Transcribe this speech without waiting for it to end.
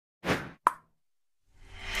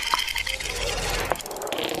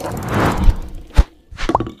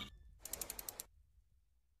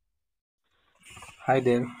Hi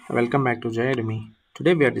there, welcome back to JayDemy.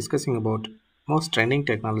 Today we are discussing about most trending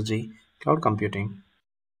technology, cloud computing.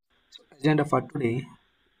 Agenda for today,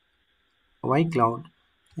 why cloud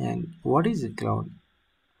and what is a cloud?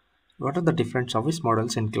 What are the different service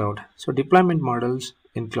models in cloud? So deployment models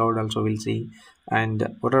in cloud also we'll see, and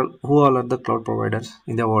who all are the cloud providers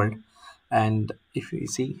in the world. And if we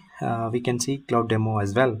see, we can see cloud demo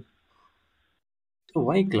as well. So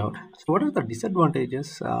why cloud? So what are the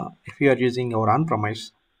disadvantages if you are using our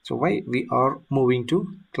on-premise? So why we are moving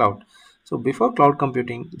to cloud? So before cloud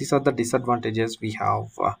computing, these are the disadvantages we have.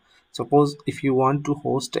 Suppose if you want to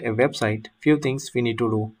host a website, few things we need to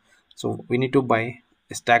do. So we need to buy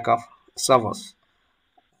a stack of servers,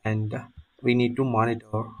 and we need to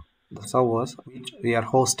monitor the servers which we are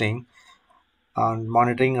hosting, and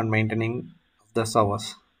monitoring and maintaining the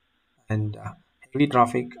servers, and heavy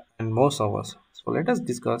traffic and more servers. So let us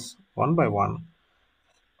discuss one by one.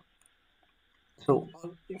 So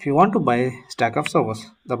if you want to buy stack of servers,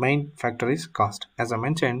 the main factor is cost. As I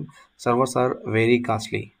mentioned, servers are very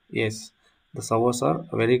costly. Yes, the servers are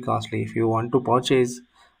very costly. If you want to purchase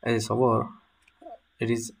a server, it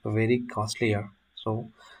is very costlier. So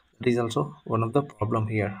that is also one of the problem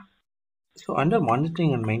here. So under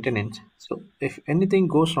monitoring and maintenance, so if anything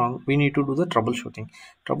goes wrong, we need to do the troubleshooting.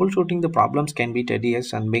 Troubleshooting the problems can be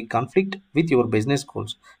tedious and may conflict with your business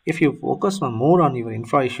goals. If you focus on more on your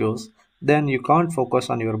infra issues, then you can't focus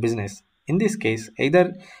on your business. In this case,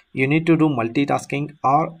 either you need to do multitasking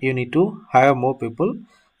or you need to hire more people,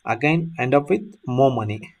 again end up with more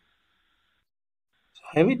money.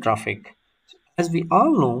 Heavy traffic. As we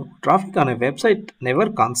all know, traffic on a website never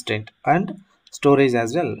constant, and storage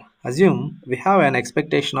as well. Assume we have an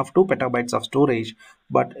expectation of 2 petabytes of storage,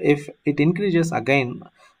 but if it increases again,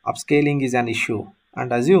 upscaling is an issue.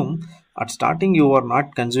 And assume at starting you are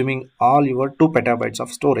not consuming all your 2 petabytes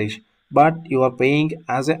of storage, but you are paying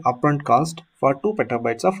as a upfront cost for 2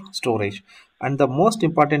 petabytes of storage. And the most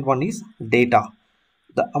important one is data.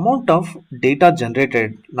 The amount of data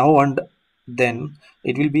generated now and then,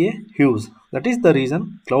 it will be a huge. That is the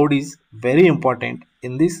reason cloud is very important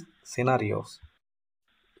in these scenarios.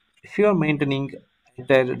 If you are maintaining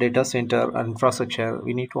entire data center or infrastructure,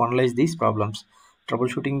 we need to analyze these problems,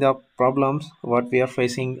 troubleshooting the problems what we are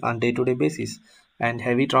facing on day-to-day basis. And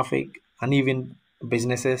heavy traffic, uneven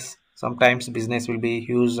businesses, sometimes business will be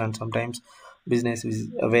huge and sometimes business is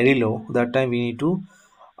very low. That time we need to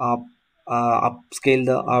up upscale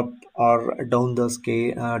the up or down the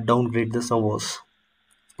scale, downgrade the servers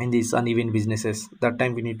in these uneven businesses. That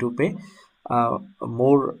time we need to pay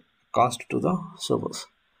more cost to the servers.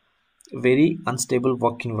 Very unstable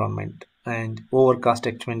work environment and over cost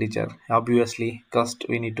expenditure. Obviously cost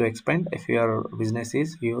we need to expand. If your business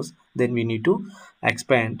is huge, then we need to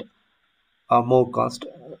expand more cost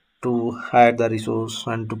to hire the resource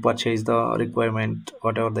and to purchase the requirement,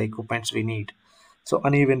 whatever the equipments we need. So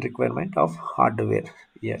uneven requirement of hardware,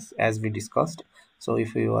 yes, as we discussed. So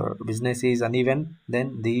if your business is uneven,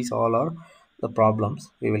 then these all are the problems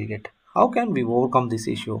we will get. How can we overcome this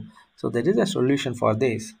issue? So there is a solution for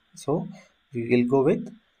this. So we will go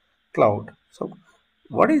with cloud. So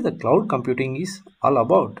what is the cloud computing is all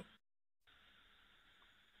about?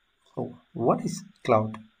 So what is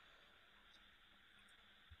cloud?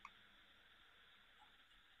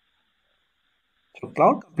 So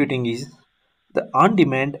cloud computing is the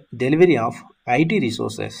on-demand delivery of IT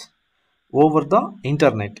resources over the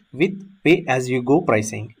internet with pay-as-you-go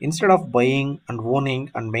pricing. Instead of buying and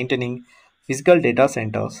owning and maintaining physical data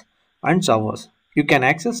centers and servers, you can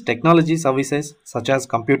access technology services such as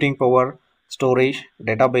computing power, storage,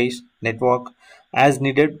 database, network as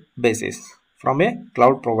needed basis from a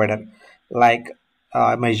cloud provider like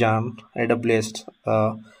Amazon, AWS,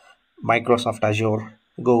 Microsoft Azure,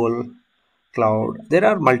 Google Cloud. There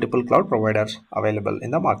are multiple cloud providers available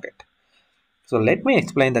in the market. So let me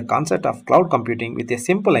explain the concept of cloud computing with a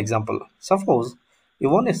simple example. Suppose you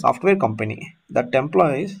own a software company that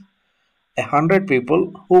employs 100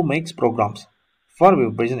 people who makes programs for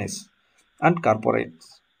your business and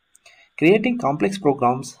corporates. Creating complex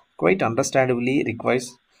programs quite understandably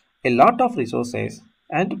requires a lot of resources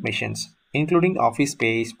and machines, including office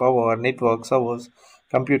space, power, network, servers,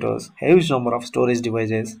 computers, huge number of storage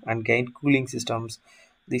devices, and gain cooling systems.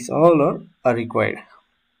 These all are required.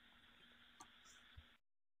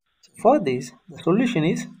 For this, the solution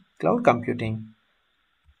is cloud computing.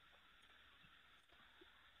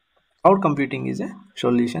 Cloud computing is a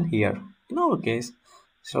solution here. In our case,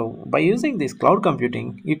 so by using this cloud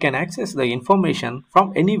computing, you can access the information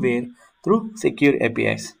from anywhere through secure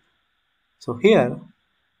APIs. So here,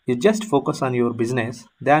 you just focus on your business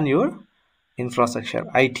than your infrastructure,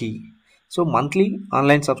 IT. So monthly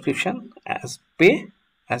online subscription as pay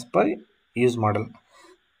as per use model,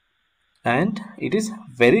 and it is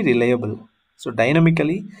very reliable. So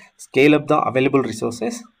dynamically scale up the available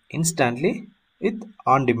resources instantly with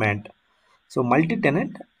on demand. So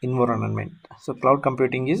multi-tenant environment. So cloud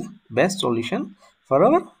computing is best solution for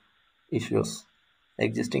our issues,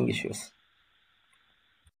 existing issues.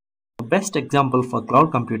 The best example for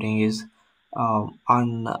cloud computing is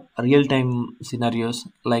on real-time scenarios,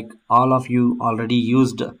 like all of you already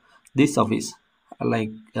used this service,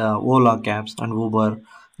 like Ola cabs and Uber,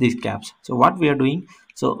 these cabs. So what we are doing,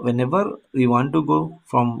 so whenever we want to go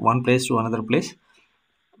from one place to another place,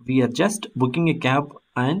 we are just booking a cab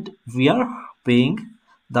and we are paying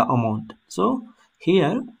the amount. So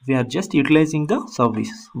here we are just utilizing the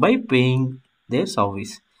service by paying their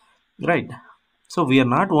service, right? So we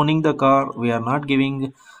are not owning the car, we are not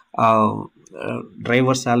giving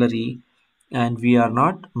driver salary, and we are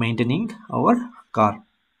not maintaining our car.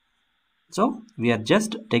 So we are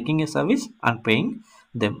just taking a service and paying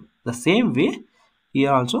them. The same way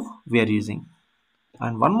here also we are using.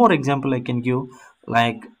 And one more example I can give,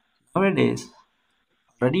 like nowadays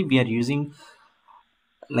already we are using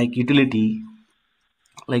like utility,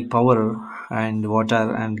 like power and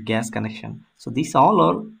water and gas connection. So these all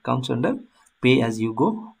are comes under pay as you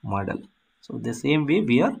go model. So the same way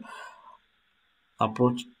we are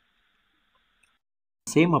approach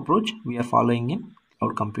same approach we are following in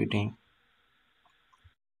cloud computing.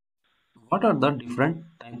 What are the different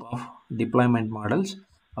type of deployment models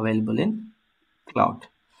available in cloud?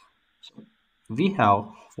 So we have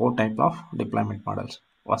four type of deployment models.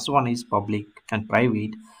 First one is public and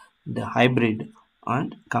private, the hybrid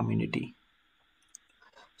and community.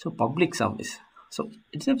 So public service. So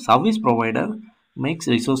it's a service provider makes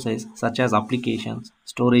resources such as applications,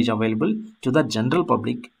 storage available to the general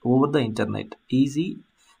public over the internet. Easy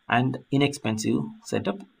and inexpensive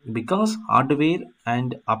setup because hardware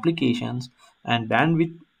and applications and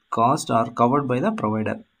bandwidth cost are covered by the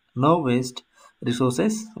provider. No waste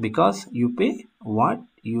resources because you pay what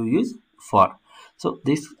you use for. So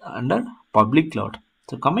this under public cloud.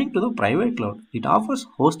 So coming to the private cloud, it offers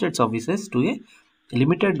hosted services to a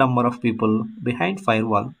limited number of people behind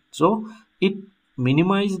firewall. So it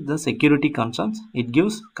minimizes the security concerns. It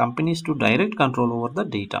gives companies to direct control over the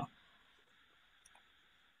data.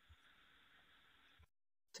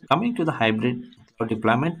 Coming to the hybrid cloud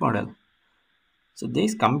deployment model. So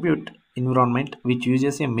this compute environment which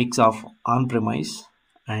uses a mix of on-premise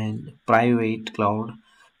and private cloud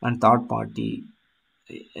and third party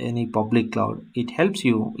any public cloud. It helps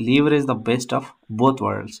you leverage the best of both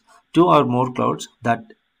worlds. Two or more clouds that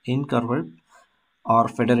incorporate or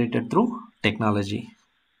federated through technology.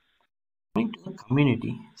 Coming to the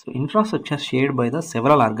community, so infrastructure shared by the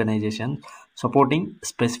several organizations supporting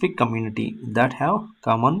specific community that have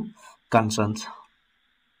common concerns.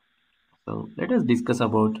 So let us discuss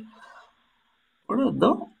about what are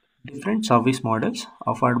the different service models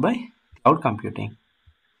offered by cloud computing.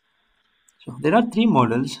 So there are three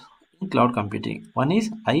models in cloud computing. One is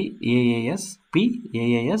IaaS,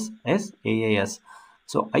 PaaS, SaaS.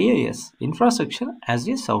 So IaaS, infrastructure as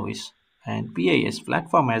a service, and PaaS,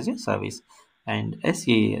 platform as a service, and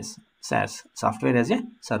SaaS, software as a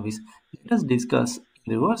service. Let us discuss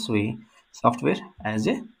in reverse way, software as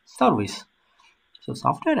a service. So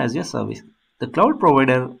software as a service, the cloud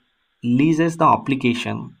provider leases the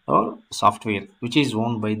application or software which is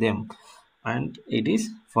owned by them, and it is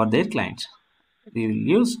for their clients. We will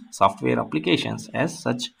use software applications as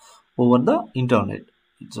such over the internet.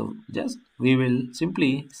 So just we will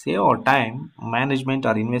simply save our time, management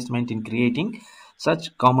or investment in creating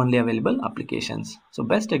such commonly available applications. So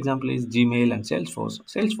best example is Gmail and Salesforce.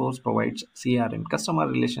 Salesforce provides CRM, customer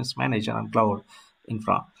relations manager and cloud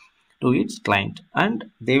infra to its client, and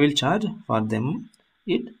they will charge for them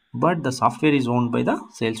it, but the software is owned by the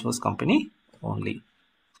Salesforce company only.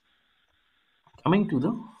 Coming to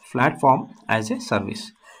the platform as a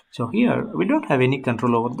service. So here we don't have any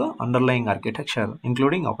control over the underlying architecture,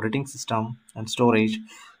 including operating system and storage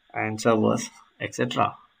and servers,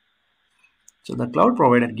 etc. So the cloud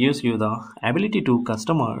provider gives you the ability to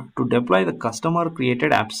customer to deploy the customer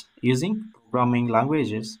created apps using programming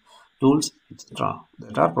languages, tools, etc.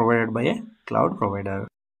 that are provided by a cloud provider.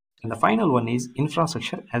 And the final one is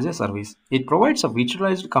infrastructure as a service. It provides a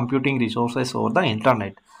virtualized computing resources over the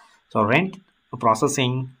internet. So rent,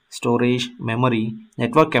 processing, storage, memory,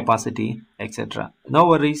 network capacity, etc. No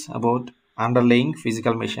worries about underlying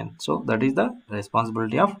physical machine. So that is the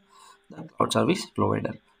responsibility of the cloud service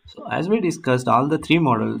provider. So as we discussed all the three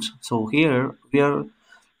models, so here we are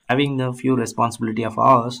having the few responsibility of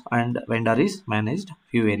ours, and vendor is managed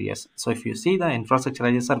few areas. So if you see the infrastructure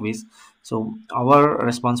as a service, so our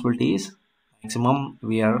responsibility is maximum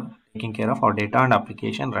we are taking care of our data and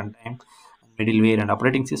application runtime, middleware and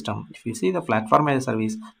operating system. If you see the platform as a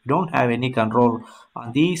service, we don't have any control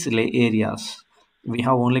on these areas. We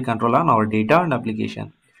have only control on our data and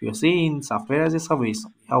application. If you see in software as a service,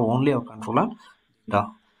 we have only our control on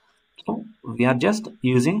data. So we are just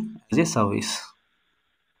using as a service.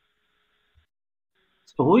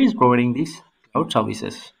 So who is providing these cloud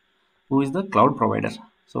services? Who is the cloud provider?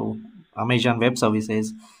 So Amazon Web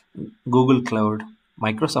Services, Google Cloud,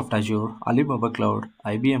 Microsoft Azure, Alibaba Cloud,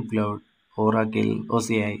 IBM Cloud, Oracle,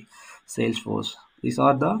 OCI, Salesforce. These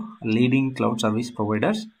are the leading cloud service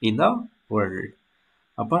providers in the world.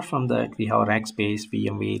 Apart from that, we have Rackspace,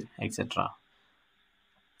 VMware, etc.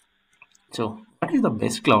 So, what is the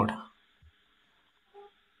best cloud?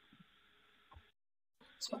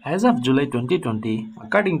 So, as of July 2020,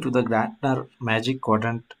 according to the Gartner Magic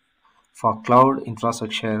Quadrant for cloud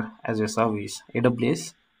infrastructure as a service,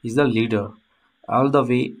 AWS is the leader, all the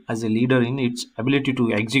way as a leader in its ability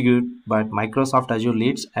to execute, but Microsoft Azure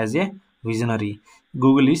leads as a visionary.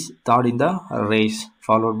 Google is third in the race,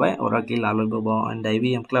 followed by Oracle, Alibaba, and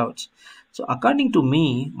IBM clouds. So, according to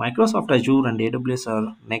me, Microsoft Azure and AWS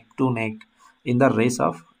are neck to neck in the race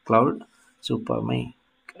of cloud superme.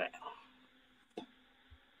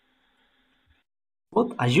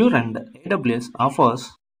 Both Azure and AWS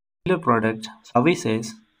offers similar products,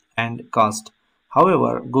 services, and cost.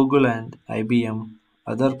 However, Google and IBM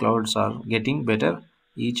other clouds are getting better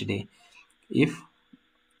each day. If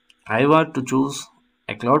I were to choose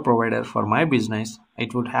a cloud provider for my business,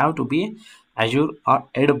 it would have to be Azure or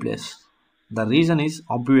AWS. The reason is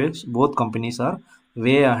obvious, both companies are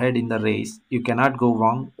way ahead in the race. You cannot go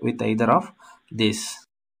wrong with either of these.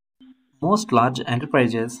 Most large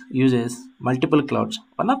enterprises uses multiple clouds.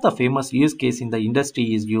 One of the famous use case in the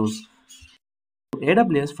industry is use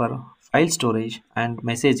AWS for file storage and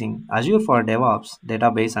messaging, Azure for DevOps,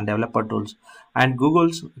 database and developer tools, and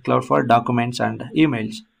Google's cloud for documents and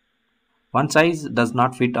emails. One size does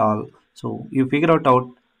not fit all, so you figure out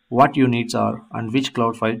what your needs are and which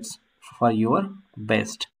cloud fits for your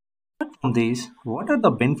best. From these, what are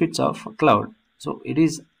the benefits of cloud? So it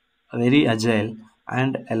is very agile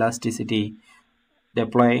and elasticity,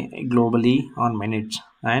 deploy globally on minutes,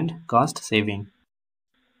 and cost saving.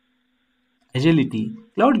 Agility.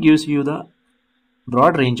 Cloud gives you the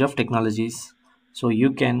broad range of technologies, so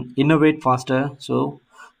you can innovate faster, so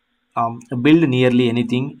build nearly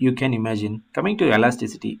anything you can imagine. Coming to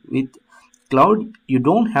elasticity, with cloud you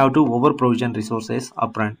don't have to over provision resources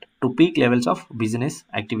upfront to peak levels of business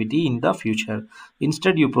activity in the future.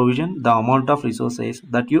 Instead, you provision the amount of resources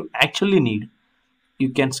that you actually need. You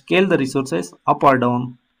can scale the resources up or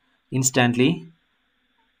down instantly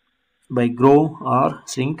by grow or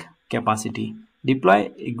shrink capacity. Deploy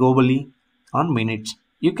globally on minutes.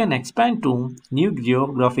 You can expand to new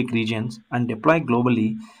geographic regions and deploy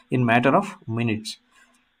globally in matter of minutes.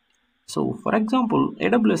 So for example,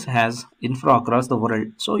 AWS has infra across the world,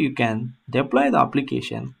 so you can deploy the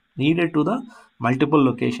application needed to the multiple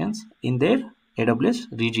locations in their AWS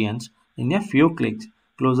regions in a few clicks,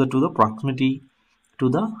 closer to the proximity to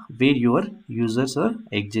the where your users are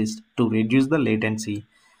exist, to reduce the latency.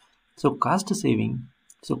 So cost saving,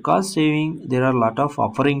 there are a lot of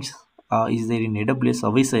offerings is there in AWS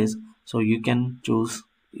services, so you can choose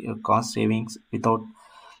cost savings without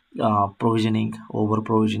provisioning, over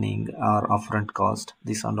provisioning, or upfront cost.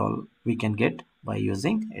 This and all we can get by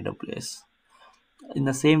using AWS. In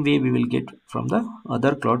the same way, we will get from the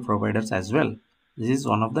other cloud providers as well. This is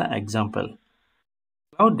one of the example.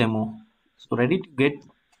 Cloud demo. So ready to get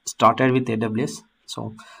started with AWS.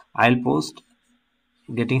 So I'll post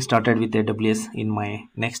getting started with AWS in my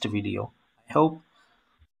next video. I hope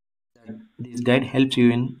this guide helps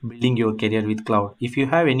you in building your career with cloud. If you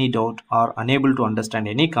have any doubt or unable to understand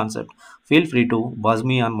any concept, feel free to buzz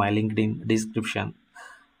me on my LinkedIn description.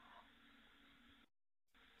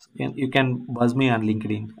 You can buzz me on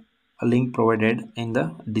LinkedIn, a link provided in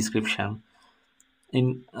the description.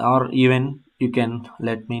 Or even you can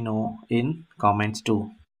let me know in comments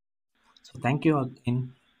too. So thank you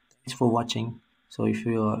again. Thanks for watching. So if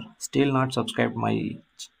you are still not subscribed my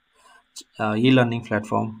e-learning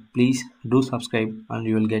platform, please do subscribe and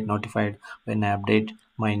you will get notified when I update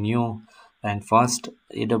my new and fast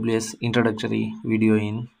AWS introductory video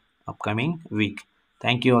in upcoming week.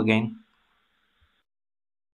 Thank you again.